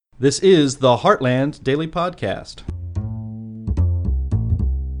This is the Heartland Daily Podcast.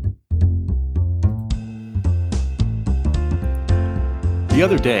 The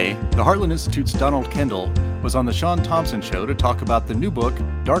other day, the Heartland Institute's Donald Kendall was on the Shaun Thompson show to talk about the new book,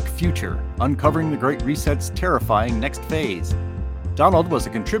 Dark Future, Uncovering the Great Reset's Terrifying Next Phase. Donald was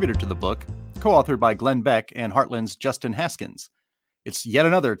a contributor to the book, co-authored by Glenn Beck and Heartland's Justin Haskins. It's yet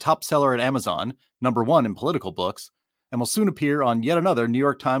another top seller at Amazon, #1 in political books, and will soon appear on yet another New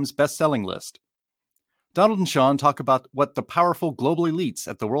York Times best-selling list. Donald and Shaun talk about what the powerful global elites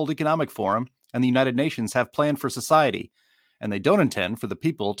at the World Economic Forum and the United Nations have planned for society, and they don't intend for the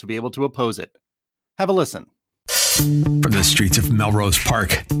people to be able to oppose it. Have a listen. From the streets of Melrose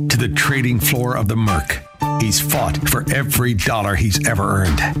Park to the trading floor of the Merc, he's fought for every dollar he's ever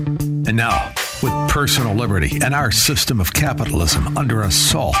earned. And now, with personal liberty and our system of capitalism under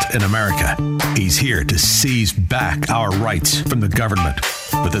assault in America, he's here to seize back our rights from the government.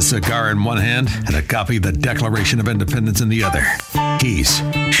 With a cigar in one hand and a copy of the Declaration of Independence in the other, he's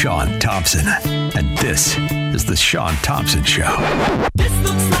Shaun Thompson. And this is the Shaun Thompson Show. This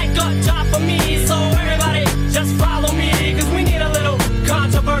looks like a job for me, so everybody just follow me, because we need a little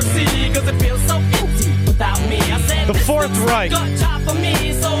controversy, because it feels so empty without me. I said the Fourth Reich,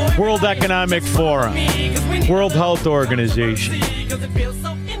 World Economic Forum, World Health Organization,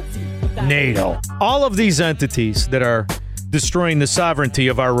 NATO, all of these entities that are destroying the sovereignty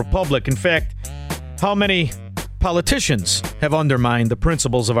of our republic. In fact, how many politicians have undermined the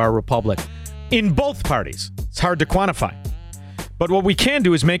principles of our republic in both parties? It's hard to quantify. But what we can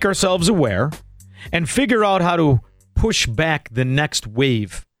do is make ourselves aware and figure out how to push back the next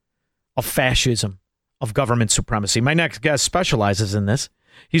wave of fascism, of government supremacy. My next guest specializes in this.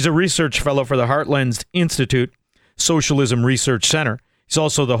 He's a research fellow for the Heartland Institute Socialism Research Center. He's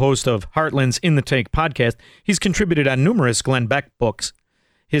also the host of Heartland's In the Take podcast. He's contributed on numerous Glenn Beck books.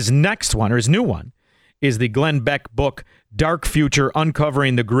 His next one, or his new one, is the Glenn Beck book, Dark Future,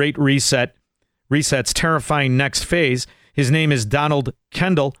 Uncovering the Great Reset's Terrifying Next Phase. His name is Donald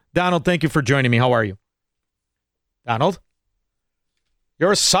Kendall. Donald, thank you for joining me. How are you? Donald?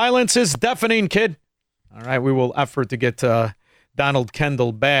 Your silence is deafening, kid. All right, we will effort to get Donald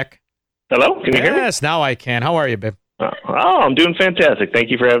Kendall back. Hello? Can you hear me? Yes, now I can. How are you, babe? I'm doing fantastic. Thank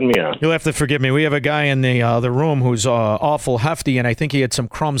you for having me on. You'll have to forgive me. We have a guy in the room who's awful hefty, and I think he had some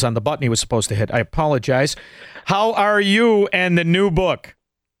crumbs on the button he was supposed to hit. I apologize. How are you and the new book?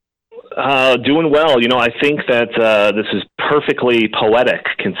 Doing well. You know, I think that this is perfectly poetic,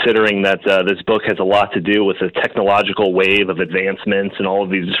 considering that this book has a lot to do with the technological wave of advancements in all of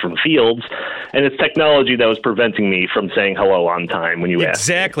these different fields, and it's technology that was preventing me from saying hello on time when you asked.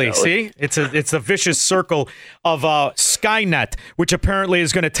 Exactly. See, it's a vicious circle of Skynet, which apparently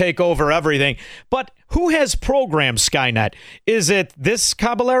is going to take over everything. But who has programmed Skynet? Is it this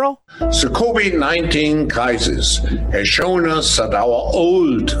Caballero? The COVID-19 crisis has shown us that our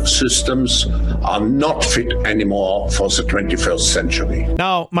old systems are not fit anymore for the 21st century.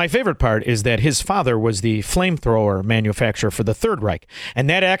 Now, my favorite part is that his father was the flamethrower manufacturer for the Third Reich, and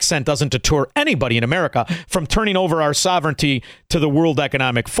that accent doesn't deter anybody in America from turning over our sovereignty to the World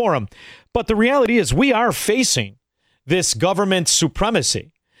Economic Forum. But the reality is we are facing this government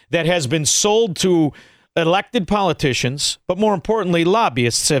supremacy that has been sold to elected politicians, but more importantly,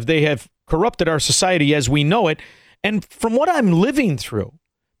 lobbyists, if they have corrupted our society as we know it, and from what I'm living through,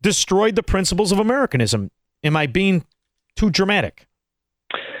 destroyed the principles of Americanism. Am I being too dramatic?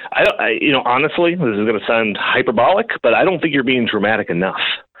 Honestly, this is going to sound hyperbolic, but I don't think you're being dramatic enough,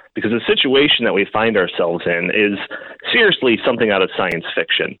 because the situation that we find ourselves in is seriously something out of science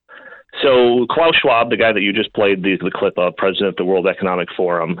fiction. So Klaus Schwab, the guy that you just played the clip of, president of the World Economic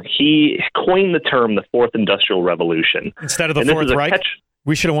Forum, he coined the term the Fourth Industrial Revolution. Instead of the Fourth Reich?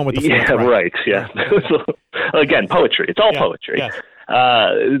 We should have went with the Fourth Reich. Yeah, right. Yeah. So, again, poetry. It's all poetry. Yeah.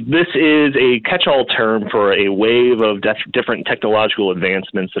 This is a catch-all term for a wave of different technological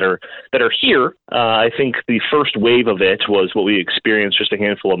advancements that are here. I think the first wave of it was what we experienced just a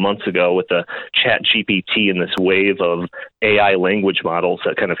handful of months ago with the Chat GPT and this wave of AI language models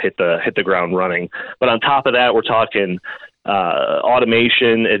that kind of hit the ground running. But on top of that, we're talking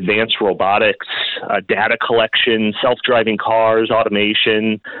automation, advanced robotics, data collection, self-driving cars,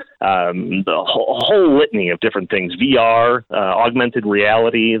 automation, the whole litany of different things, VR, augmented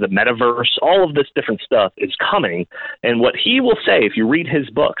reality, the metaverse, all of this different stuff is coming. And what he will say, if you read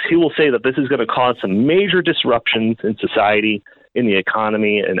his books, he will say that this is going to cause some major disruptions in society, in the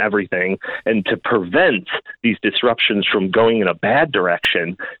economy and everything. And to prevent these disruptions from going in a bad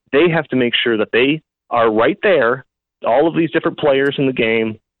direction, they have to make sure that they are right there, all of these different players in the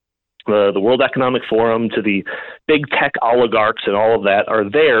game, the World Economic Forum to the big tech oligarchs and all of that are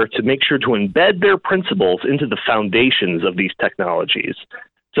there to make sure to embed their principles into the foundations of these technologies,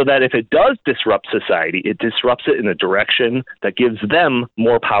 so that if it does disrupt society, it disrupts it in a direction that gives them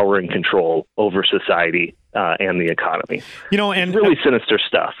more power and control over society and the economy. And it's really sinister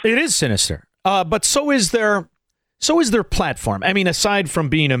stuff. It is sinister, but so is their platform. I mean, aside from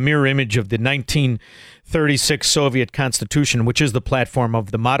being a mirror image of the 1936 Soviet Constitution, which is the platform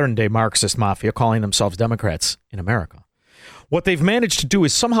of the modern-day Marxist mafia calling themselves Democrats in America, what they've managed to do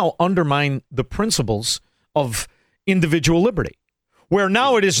is somehow undermine the principles of individual liberty, where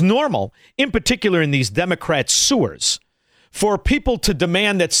now it is normal, in particular in these Democrat sewers, for people to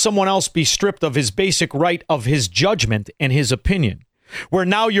demand that someone else be stripped of his basic right of his judgment and his opinion. Where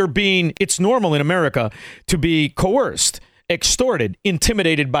now it's normal in America to be coerced, extorted,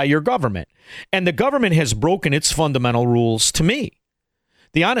 intimidated by your government. And the government has broken its fundamental rules to me,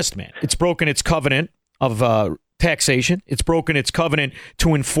 the honest man. It's broken its covenant of taxation. It's broken its covenant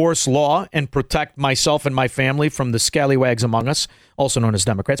to enforce law and protect myself and my family from the scallywags among us, also known as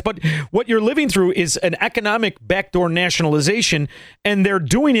Democrats. But what you're living through is an economic backdoor nationalization, and they're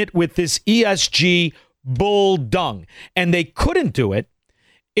doing it with this ESG bull dung. And they couldn't do it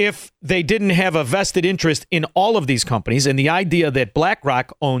if they didn't have a vested interest in all of these companies. And the idea that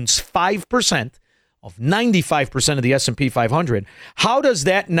BlackRock owns 5% of 95% of the S&P 500, how does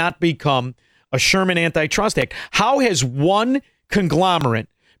that not become a Sherman Antitrust Act? How has one conglomerate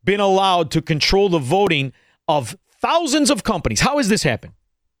been allowed to control the voting of thousands of companies? How has this happened?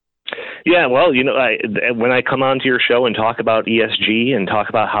 Yeah, well, when I come onto your show and talk about ESG and talk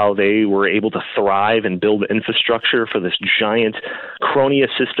about how they were able to thrive and build infrastructure for this giant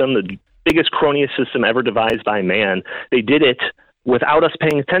cronyist system, the biggest cronyist system ever devised by man, they did it without us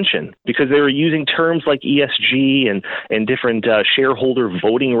paying attention, because they were using terms like ESG and different shareholder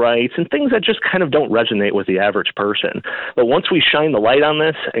voting rights and things that just kind of don't resonate with the average person. But once we shine the light on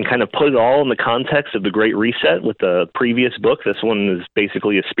this and kind of put it all in the context of the Great Reset with the previous book, this one is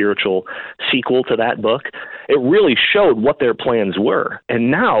basically a spiritual sequel to that book, it really showed what their plans were.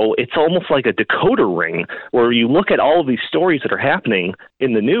 And now it's almost like a decoder ring where you look at all of these stories that are happening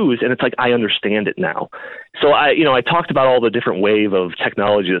in the news and it's like, I understand it now. So I talked about all the different wave of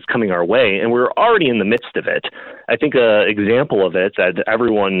technology that's coming our way, and we're already in the midst of it. I think an example of it that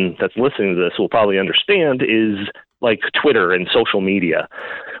everyone that's listening to this will probably understand is like Twitter and social media,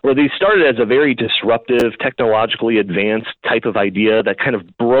 where these started as a very disruptive, technologically advanced type of idea that kind of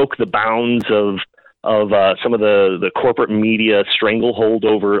broke the bounds of some of the corporate media stranglehold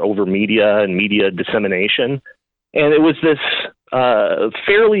over media and media dissemination. And it was this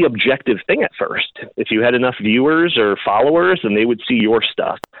fairly objective thing at first. If you had enough viewers or followers, then they would see your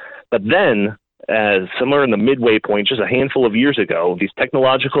stuff. But then, somewhere in the midway point, just a handful of years ago, these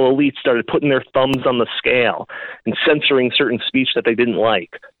technological elites started putting their thumbs on the scale and censoring certain speech that they didn't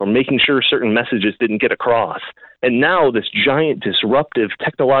like, or making sure certain messages didn't get across. And now this giant, disruptive,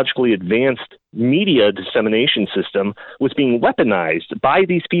 technologically advanced media dissemination system was being weaponized by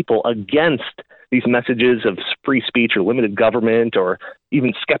these people against these messages of free speech or limited government, or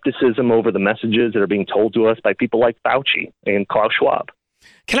even skepticism over the messages that are being told to us by people like Fauci and Klaus Schwab.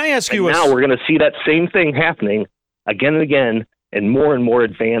 Can I ask you? Now we're going to see that same thing happening again and again, and more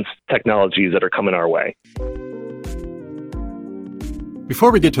advanced technologies that are coming our way.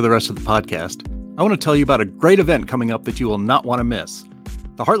 Before we get to the rest of the podcast, I want to tell you about a great event coming up that you will not want to miss.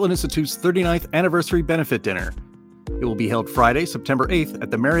 The Heartland Institute's 39th Anniversary Benefit Dinner. It will be held Friday, September 8th at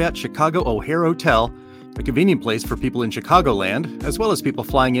the Marriott Chicago O'Hare Hotel, a convenient place for people in Chicagoland, as well as people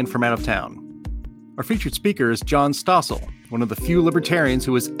flying in from out of town. Our featured speaker is John Stossel, one of the few libertarians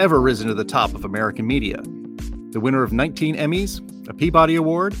who has ever risen to the top of American media. The winner of 19 Emmys, a Peabody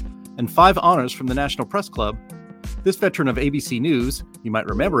Award, and 5 honors from the National Press Club, this veteran of ABC News, you might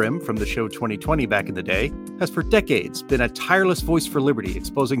remember him from the show 2020 back in the day, has for decades been a tireless voice for liberty,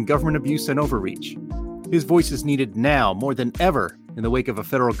 exposing government abuse and overreach. His voice is needed now more than ever in the wake of a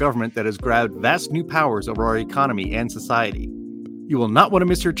federal government that has grabbed vast new powers over our economy and society. You will not want to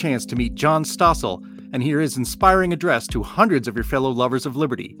miss your chance to meet John Stossel and hear his inspiring address to hundreds of your fellow lovers of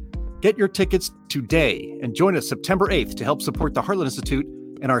liberty. Get your tickets today and join us September 8th to help support the Heartland Institute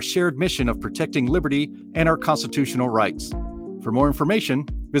and our shared mission of protecting liberty and our constitutional rights. For more information,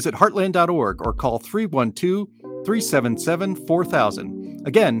 visit heartland.org or call 312-377-4000.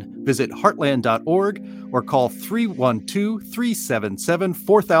 Again, visit heartland.org or call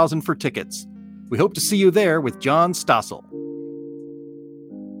 312-377-4000 for tickets. We hope to see you there with John Stossel.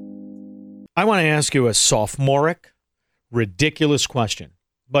 I want to ask you a sophomoric, ridiculous question,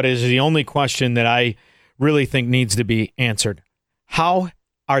 but it is the only question that I really think needs to be answered. How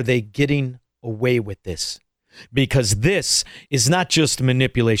are they getting away with this? Because this is not just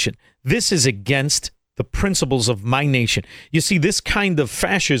manipulation. This is against the principles of my nation. You see, this kind of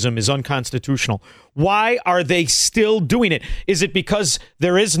fascism is unconstitutional. Why are they still doing it? Is it because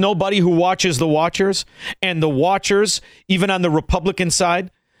there is nobody who watches the watchers? And the watchers, even on the Republican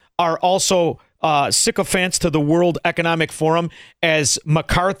side, are also sycophants to the World Economic Forum, as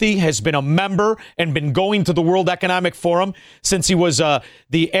McCarthy has been a member and been going to the World Economic Forum since he was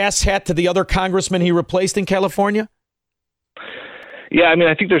the asshat to the other congressman he replaced in California? Yeah, I mean,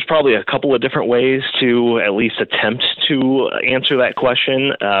 I think there's probably a couple of different ways to at least attempt to answer that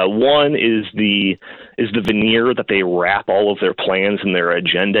question. One is the veneer that they wrap all of their plans and their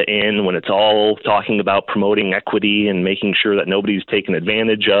agenda in, when it's all talking about promoting equity and making sure that nobody's taken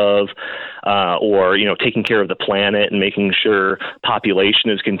advantage of, or, you know, taking care of the planet and making sure population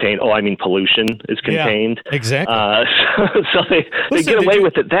is contained. Oh, I mean, pollution is contained. Yeah, exactly. So they get away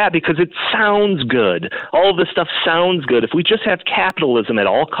with it because it sounds good. All of this stuff sounds good. If we just have capitalism at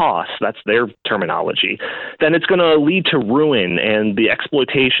all costs, that's their terminology, then it's going to lead to ruin and the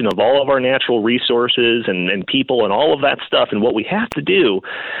exploitation of all of our natural resources and people and all of that stuff. And what we have to do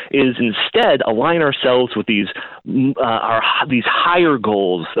is instead align ourselves with these higher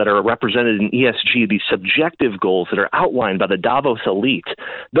goals that are represented in ESG, these subjective goals that are outlined by the Davos elite.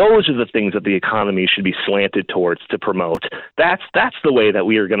 Those are the things that the economy should be slanted towards to promote. That's the way that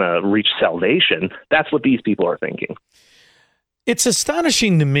we are going to reach salvation. That's what these people are thinking. It's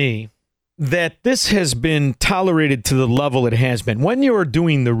astonishing to me that this has been tolerated to the level it has been. When you are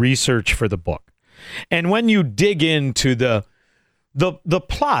doing the research for the book, and when you dig into the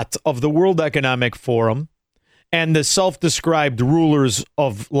plot of the World Economic Forum and the self-described rulers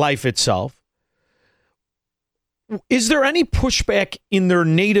of life itself, is there any pushback in their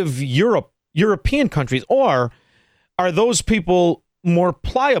native European countries, or are those people more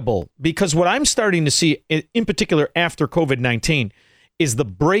pliable? Because what I'm starting to see, in particular after COVID-19, is the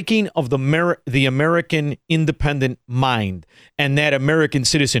breaking of the American independent mind and that American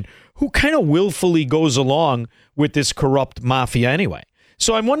citizen who kind of willfully goes along with this corrupt mafia anyway.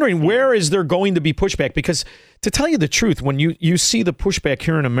 So I'm wondering, where is there going to be pushback? Because to tell you the truth, when you see the pushback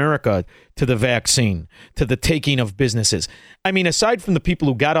here in America to the vaccine, to the taking of businesses, I mean, aside from the people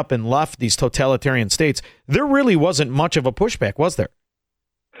who got up and left these totalitarian states, there really wasn't much of a pushback, was there?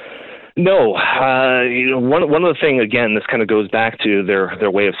 No, one of the things, again, this kind of goes back to their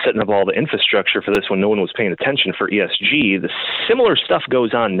way of setting up all the infrastructure for this when no one was paying attention for ESG. The similar stuff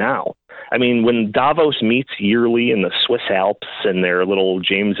goes on now. I mean, when Davos meets yearly in the Swiss Alps and their little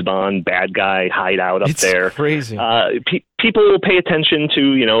James Bond bad guy hideout up there, crazy. People pay attention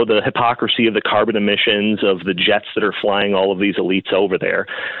to, you know, the hypocrisy of the carbon emissions of the jets that are flying all of these elites over there.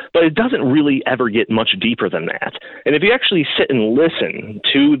 But it doesn't really ever get much deeper than that. And if you actually sit and listen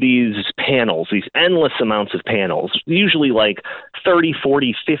to these panels, these endless amounts of panels, usually like 30,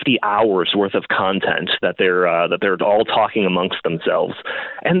 40, 50 hours worth of content that they're all talking amongst themselves,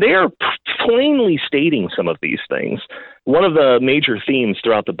 and they are plainly stating some of these things. One of the major themes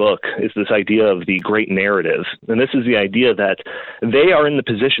throughout the book is this idea of the great narrative. And this is the idea that they are in the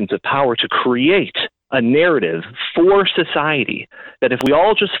positions of power to create a narrative for society, that if we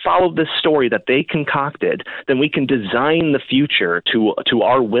all just followed this story that they concocted, then we can design the future to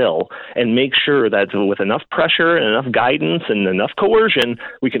our will and make sure that with enough pressure and enough guidance and enough coercion,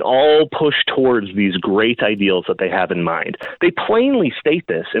 we can all push towards these great ideals that they have in mind. They plainly state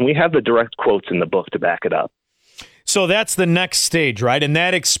this, and we have the direct quotes in the book to back it up. So that's the next stage, right? And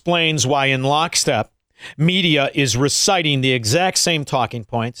that explains why in lockstep, media is reciting the exact same talking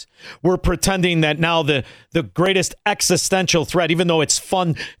points. We're pretending that now the greatest existential threat, even though it's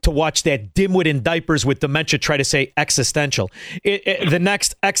fun to watch that dimwit in diapers with dementia try to say existential, the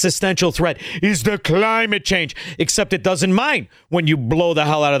next existential threat is the climate change, except it doesn't mind when you blow the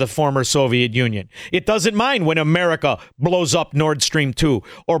hell out of the former Soviet Union. It doesn't mind when America blows up Nord Stream 2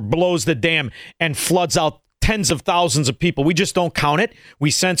 or blows the dam and floods out tens of thousands of people. We just don't count it. We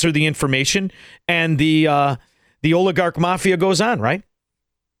censor the information, and the oligarch mafia goes on, right?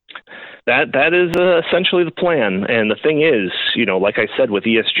 That is essentially the plan. And the thing is, you know, like I said with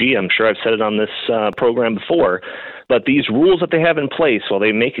ESG, I'm sure I've said it on this program before, but these rules that they have in place, while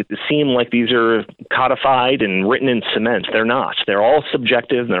they make it seem like these are codified and written in cement, they're not. They're all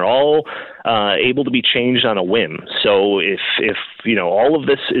subjective. And they're all able to be changed on a whim. So if you know all of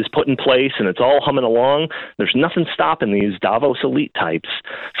this is put in place and it's all humming along, there's nothing stopping these Davos elite types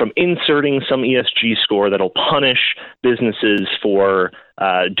from inserting some ESG score that'll punish businesses for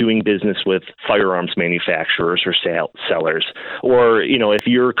doing business with firearms manufacturers or sellers. Or, you know, if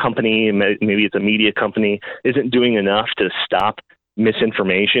your company, maybe it's a media company, isn't doing enough to stop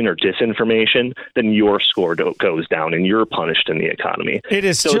misinformation or disinformation, then your score goes down and you're punished in the economy.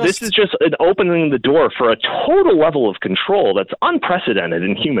 This is just an opening the door for a total level of control that's unprecedented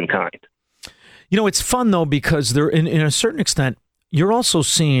in humankind. It's fun, though, because there, in a certain extent, you're also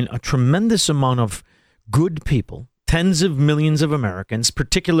seeing a tremendous amount of good people, tens of millions of Americans,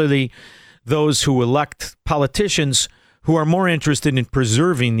 particularly those who elect politicians who are more interested in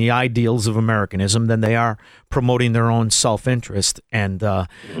preserving the ideals of Americanism than they are promoting their own self-interest and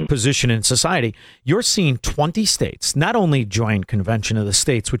position in society. You're seeing 20 states not only join Convention of the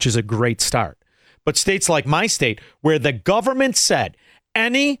States, which is a great start, but states like my state, where the government said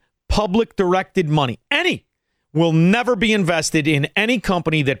any public directed money, will never be invested in any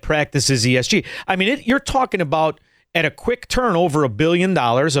company that practices ESG. I mean, you're talking about at a quick turn over $1 billion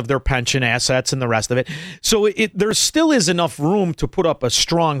of their pension assets and the rest of it. So there still is enough room to put up a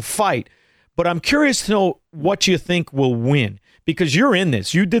strong fight. But I'm curious to know what you think will win, because you're in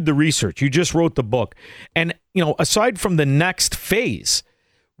this. You did the research. You just wrote the book. And, aside from the next phase,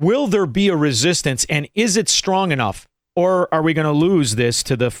 will there be a resistance, and is it strong enough? Or are we going to lose this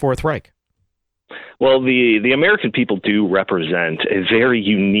to the Fourth Reich? Well, the American people do represent a very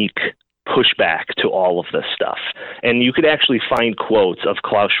unique pushback to all of this stuff. And you could actually find quotes of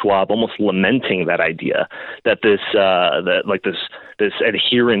Klaus Schwab almost lamenting that idea that this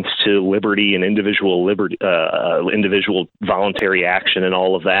adherence to liberty and individual voluntary action and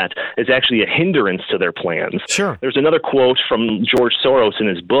all of that is actually a hindrance to their plans. Sure. There's another quote from George Soros in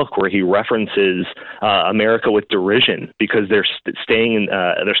his book where he references America with derision because they're standing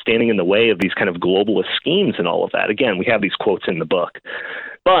in the way of these kind of globalist schemes and all of that. Again, we have these quotes in the book.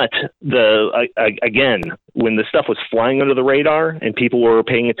 But again, when the stuff was flying under the radar and people were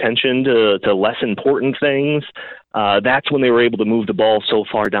paying attention to less important things, that's when they were able to move the ball so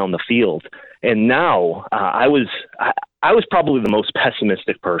far down the field. And now I was probably the most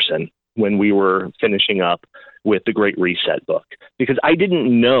pessimistic person when we were finishing up with the Great Reset book, because I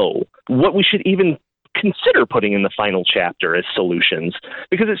didn't know what we should even consider putting in the final chapter as solutions,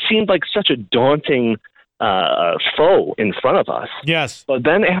 because it seemed like such a daunting foe in front of us. Yes. But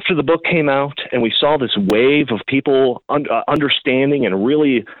then after the book came out and we saw this wave of people understanding and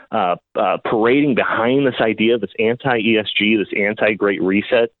really parading behind this idea, this anti-ESG, this anti-Great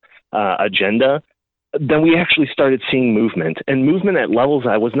Reset agenda, then we actually started seeing movement at levels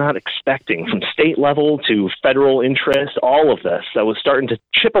I was not expecting, from state level to federal interest, all of this that was starting to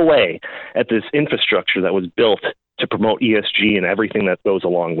chip away at this infrastructure that was built to promote ESG and everything that goes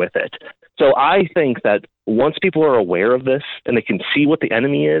along with it. So I think that once people are aware of this and they can see what the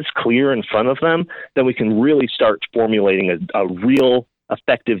enemy is clear in front of them, then we can really start formulating a real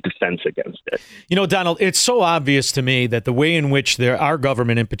effective defense against it. Donald, it's so obvious to me that the way in which our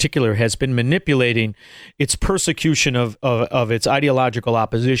government in particular has been manipulating its persecution of its ideological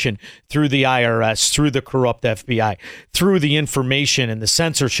opposition through the IRS, through the corrupt FBI, through the information and the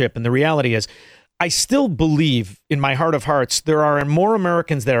censorship. And the reality is, I still believe in my heart of hearts there are more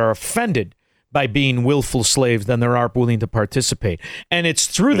Americans that are offended by being willful slaves than there are willing to participate. And it's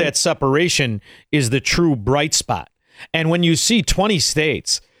through that separation is the true bright spot. And when you see 20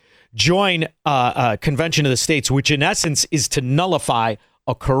 states join a Convention of the States, which in essence is to nullify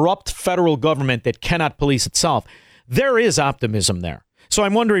a corrupt federal government that cannot police itself, there is optimism there. So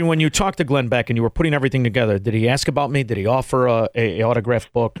I'm wondering, when you talked to Glenn Beck and you were putting everything together, did he ask about me? Did he offer a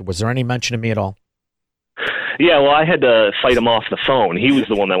autographed book? Was there any mention of me at all? Yeah, well, I had to fight him off the phone. He was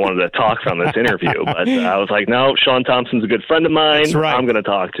the one that wanted to talk on this interview. But I was like, no, Shaun Thompson's a good friend of mine. That's right. I'm going to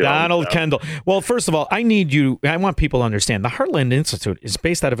talk to Donald him. Kendall. Well, first of all, I want people to understand the Heartland Institute is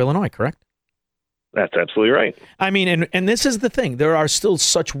based out of Illinois, correct? That's absolutely right. I mean, and this is the thing. There are still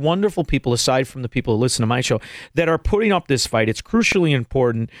such wonderful people, aside from the people who listen to my show, that are putting up this fight. It's crucially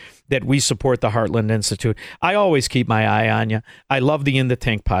important that we support the Heartland Institute. I always keep my eye on you. I love the In the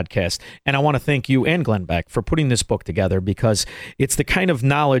Tank podcast. And I want to thank you and Glenn Beck for putting this book together, because it's the kind of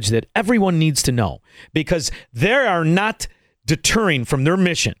knowledge that everyone needs to know, because they are not deterring from their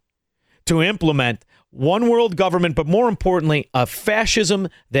mission to implement one world government, but more importantly, a fascism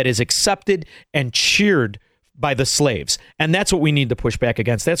that is accepted and cheered by the slaves. And that's what we need to push back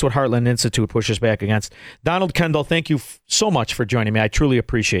against. That's what Heartland Institute pushes back against. Donald Kendall, thank you so much for joining me. I truly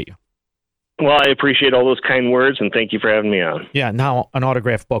appreciate you. Well, I appreciate all those kind words, and thank you for having me on. Yeah, now an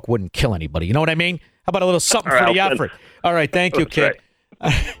autographed book wouldn't kill anybody. You know what I mean? How about a little something for the effort? All right, thank you, kid.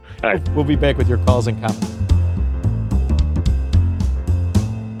 Right. All right. We'll be back with your calls and comments.